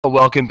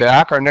Welcome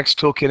back. Our next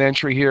toolkit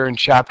entry here in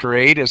Chapter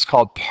 8 is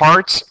called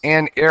Parts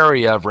and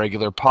Area of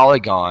Regular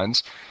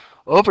Polygons.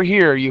 Over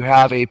here you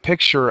have a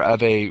picture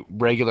of a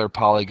regular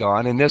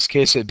polygon. In this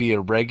case it'd be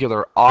a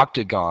regular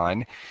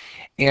octagon.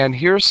 And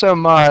here's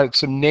some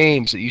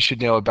names that you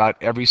should know about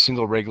every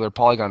single regular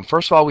polygon.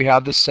 First of all, we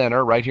have the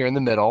center right here in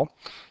the middle.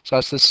 So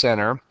that's the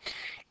center.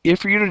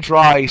 If you were to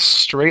draw a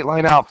straight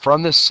line out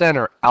from the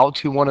center out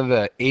to one of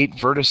the 8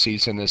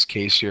 vertices in this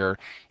case here,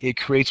 it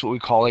creates what we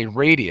call a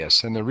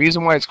radius. And the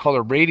reason why it's called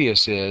a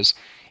radius is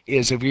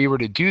if we were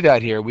to do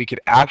that here, we could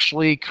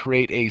actually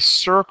create a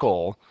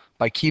circle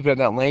by keeping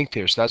that length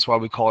here. So that's why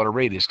we call it a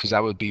radius, because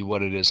that would be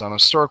what it is on a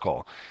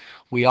circle.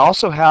 We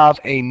also have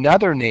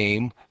another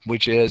name,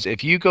 which is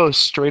if you go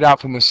straight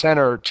out from the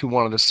center to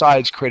one of the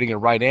sides, creating a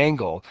right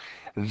angle,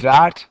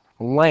 that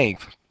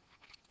length,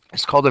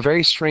 it's called a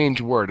very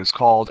strange word. It's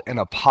called an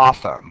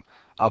apothem.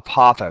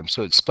 Apothem.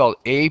 So it's spelled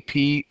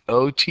A-P-O-T-H-E-M.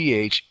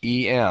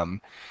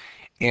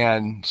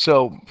 And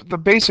so the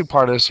basic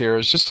part of this here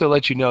is just to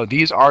let you know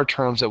these are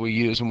terms that we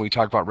use when we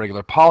talk about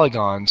regular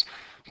polygons.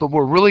 But what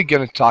we're really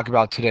going to talk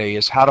about today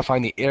is how to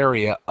find the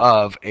area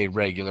of a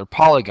regular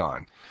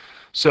polygon.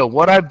 So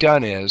what I've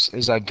done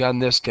is I've done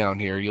this down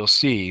here. You'll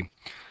see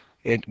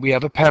we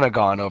have a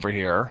pentagon over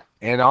here.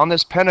 And on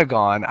this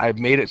pentagon, I've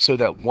made it so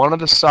that one of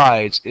the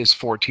sides is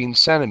 14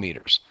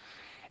 centimeters.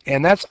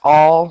 And that's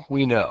all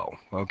we know,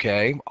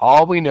 okay?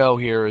 All we know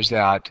here is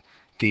that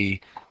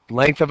the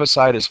length of a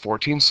side is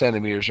 14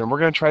 centimeters, and we're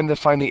going to try to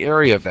find the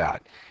area of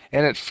that.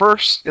 And at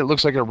first, it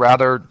looks like a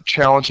rather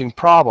challenging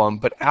problem,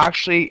 but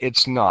actually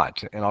it's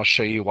not, and I'll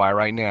show you why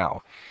right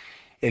now.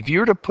 If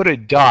you were to put a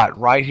dot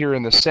right here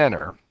in the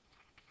center,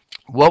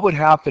 what would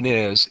happen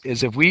is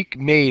if we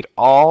made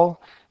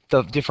all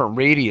the different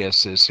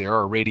radiuses here,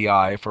 or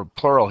radii for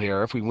plural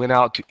here, if we went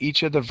out to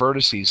each of the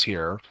vertices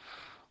here,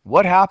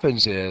 what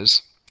happens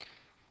is,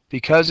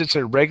 because it's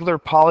a regular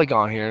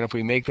polygon here, and if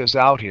we make this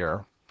out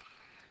here,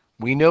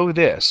 we know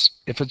this.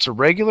 If it's a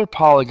regular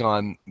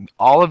polygon,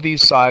 all of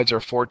these sides are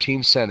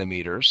 14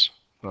 centimeters,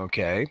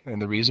 okay? And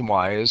the reason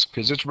why is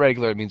because it's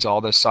regular, it means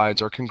all the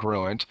sides are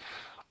congruent.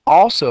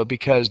 Also,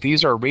 because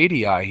these are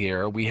radii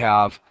here, we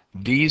have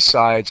these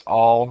sides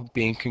all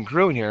being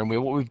congruent here. And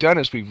what we've done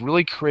is we've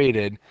really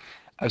created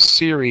a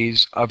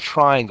series of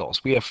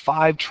triangles. We have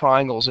 5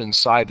 triangles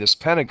inside this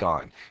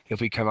pentagon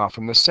if we come out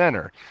from the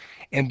center.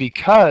 And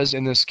because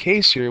in this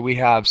case here we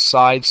have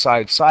side,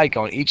 side, side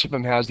going, each of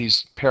them has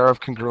these pair of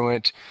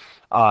congruent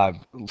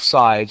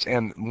sides,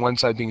 and one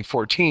side being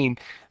 14,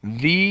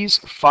 these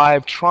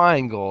 5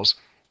 triangles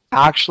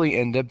actually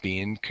end up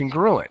being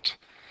congruent.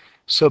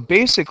 So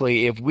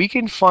basically, if we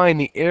can find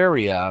the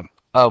area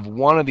of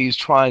one of these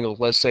triangles,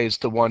 let's say it's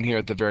the one here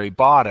at the very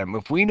bottom,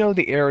 if we know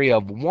the area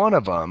of one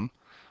of them,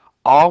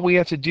 all we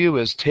have to do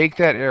is take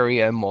that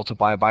area and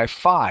multiply by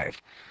 5.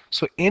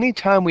 So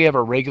anytime we have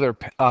a regular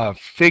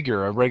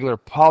figure, a regular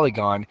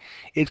polygon,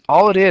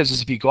 all it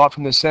is if you go out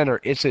from the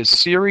center, it's a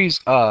series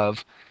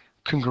of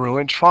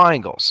congruent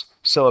triangles.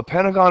 So a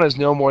pentagon is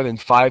no more than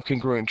 5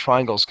 congruent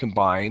triangles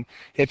combined.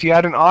 If you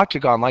had an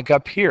octagon like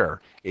up here,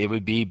 it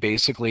would be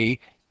basically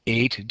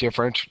 8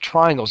 different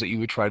triangles that you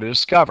would try to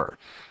discover.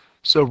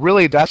 So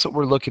really that's what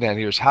we're looking at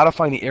here, is how to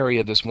find the area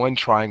of this one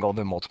triangle,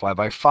 then multiply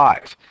by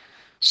 5.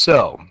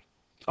 So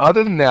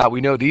other than that,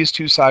 we know these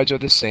two sides are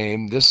the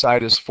same. This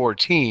side is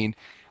 14.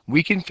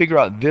 We can figure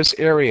out this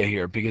area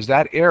here, because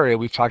that area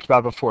we've talked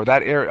about before,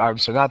 that area, I'm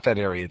sorry, not that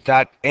area,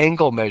 that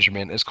angle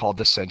measurement is called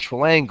the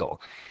central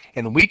angle.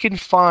 And we can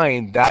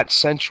find that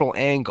central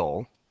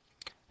angle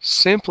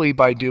simply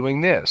by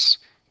doing this,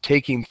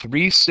 taking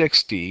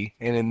 360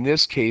 and in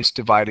this case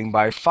dividing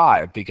by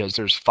 5, because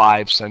there's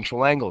 5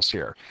 central angles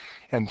here.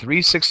 And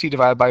 360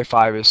 divided by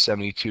 5 is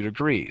 72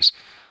 degrees.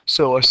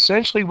 So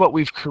essentially what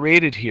we've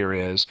created here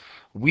is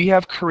we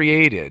have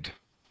created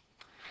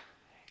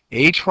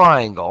a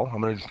triangle.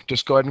 I'm going to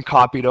just go ahead and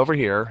copy it over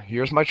here.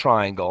 Here's my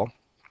triangle.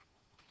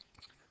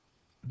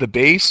 The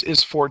base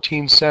is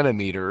 14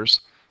 centimeters.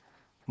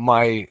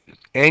 My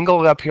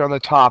angle up here on the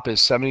top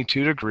is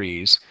 72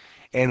 degrees.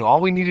 And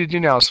all we need to do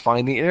now is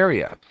find the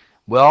area.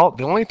 Well,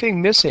 the only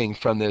thing missing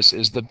from this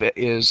is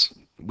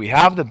we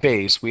have the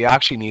base. We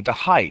actually need the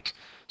height.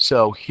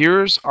 So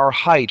here's our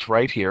height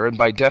right here. And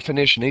by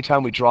definition,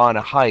 anytime we draw in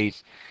a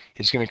height,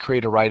 it's going to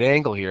create a right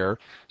angle here.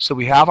 So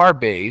we have our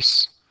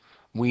base.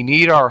 We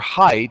need our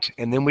height,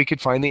 and then we could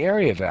find the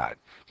area of that.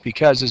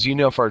 Because as you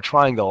know, for a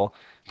triangle,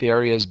 the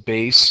area is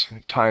base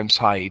times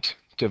height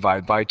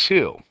divided by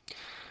 2.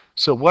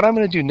 So what I'm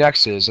going to do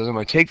next is I'm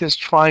going to take this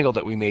triangle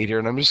that we made here,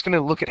 and I'm just going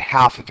to look at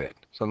half of it.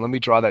 So let me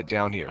draw that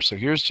down here. So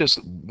here's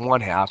just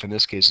one half. In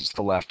this case, it's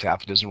the left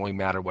half. It doesn't really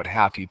matter what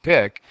half you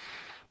pick.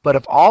 But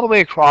if all the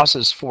way across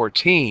is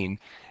 14,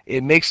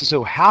 it makes it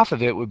so half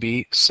of it would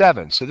be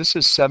 7. So this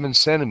is 7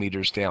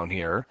 centimeters down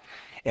here.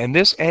 And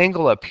this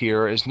angle up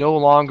here is no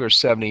longer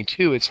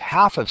 72, it's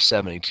half of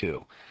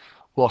 72.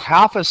 Well,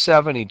 half of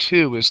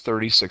 72 is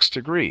 36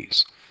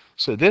 degrees.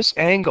 So this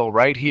angle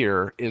right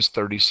here is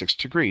 36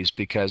 degrees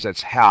because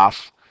that's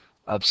half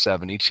of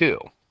 72.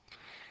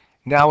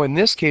 Now in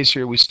this case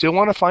here, we still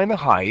want to find the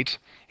height,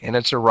 and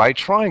it's a right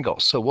triangle.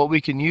 So what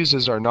we can use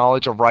is our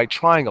knowledge of right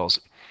triangles.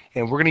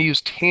 And we're going to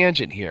use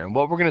tangent here. And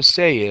what we're going to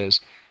say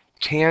is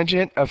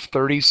tangent of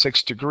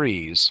 36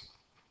 degrees,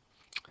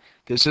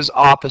 this is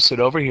opposite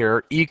over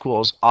here,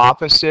 equals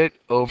opposite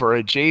over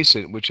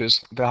adjacent, which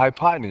is the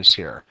hypotenuse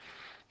here.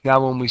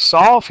 Now when we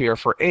solve here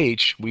for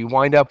h, we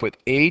wind up with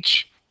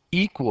h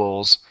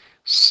equals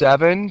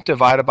 7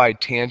 divided by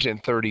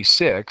tangent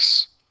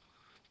 36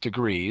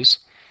 degrees.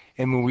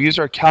 And when we use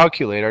our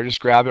calculator, just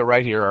grab it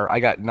right here, I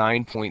got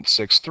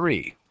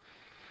 9.63.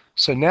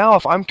 So now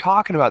if I'm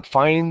talking about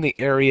finding the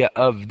area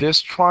of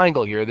this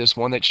triangle here, this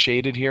one that's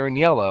shaded here in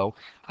yellow,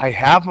 I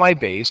have my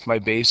base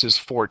is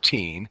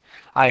 14.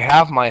 I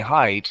have my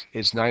height,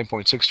 it's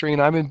 9.63,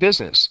 and I'm in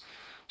business.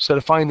 So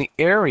to find the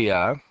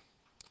area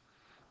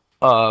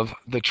of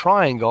the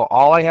triangle,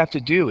 all I have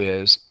to do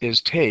is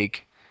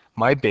take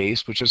my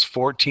base, which is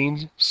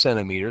 14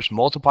 centimeters,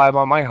 multiply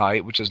by my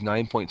height, which is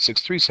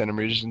 9.63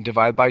 centimeters, and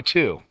divide by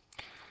 2.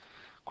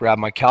 Grab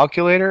my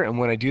calculator, and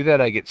when I do that,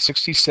 I get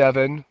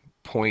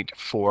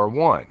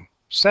 67.41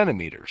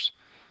 centimeters.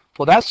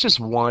 Well, that's just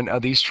one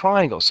of these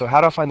triangles. So how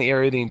do I find the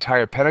area of the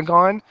entire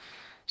pentagon?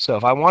 So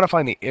if I want to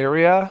find the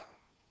area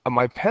of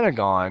my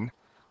pentagon,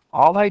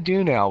 all I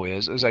do now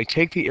is I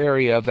take the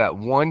area of that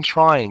one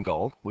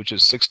triangle, which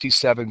is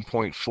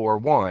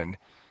 67.41,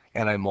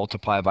 and I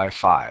multiply by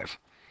 5.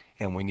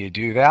 And when you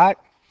do that,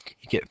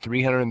 you get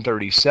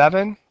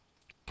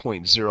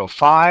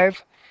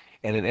 337.05,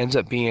 and it ends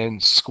up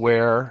being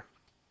square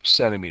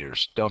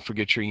centimeters. Don't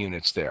forget your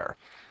units there.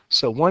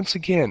 So once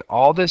again,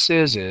 all this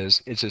is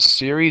it's a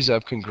series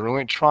of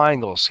congruent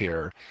triangles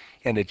here.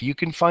 And if you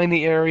can find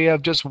the area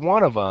of just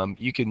one of them,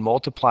 you can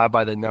multiply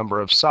by the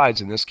number of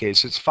sides. In this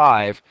case, it's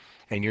 5,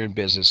 and you're in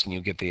business and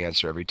you'll get the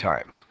answer every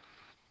time.